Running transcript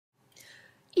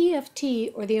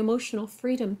EFT, or the Emotional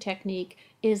Freedom Technique,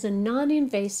 is a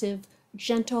non-invasive,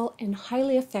 gentle, and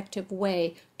highly effective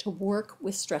way to work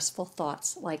with stressful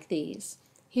thoughts like these.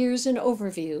 Here's an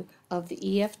overview of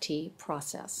the EFT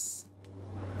process.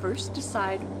 First,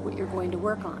 decide what you're going to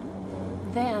work on.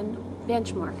 Then,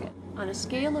 benchmark it. On a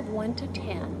scale of 1 to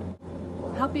 10,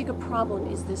 how big a problem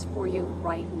is this for you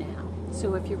right now?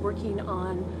 So if you're working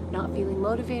on not feeling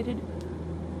motivated,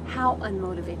 how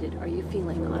unmotivated are you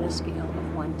feeling on a scale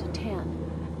of 1 to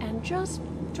 10? And just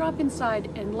drop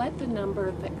inside and let the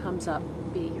number that comes up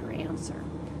be your answer.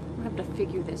 You have to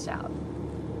figure this out.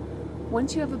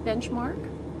 Once you have a benchmark,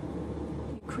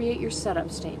 you create your setup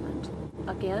statement.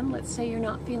 Again, let's say you're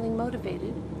not feeling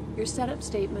motivated. Your setup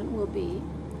statement will be,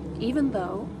 even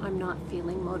though I'm not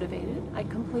feeling motivated, I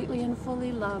completely and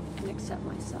fully love and accept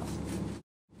myself.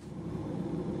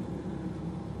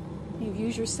 You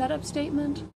use your setup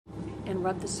statement and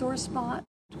rub the sore spot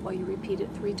while you repeat it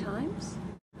 3 times.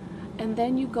 And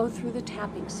then you go through the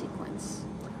tapping sequence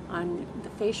on the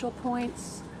facial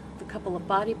points, the couple of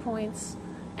body points,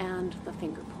 and the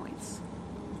finger points.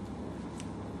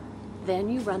 Then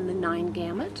you run the 9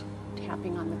 gamut,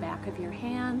 tapping on the back of your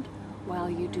hand while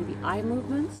you do the eye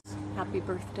movements, happy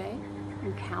birthday,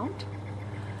 and count.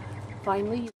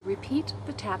 Finally, you repeat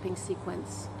the tapping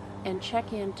sequence and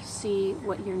check in to see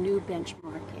what your new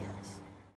benchmark is.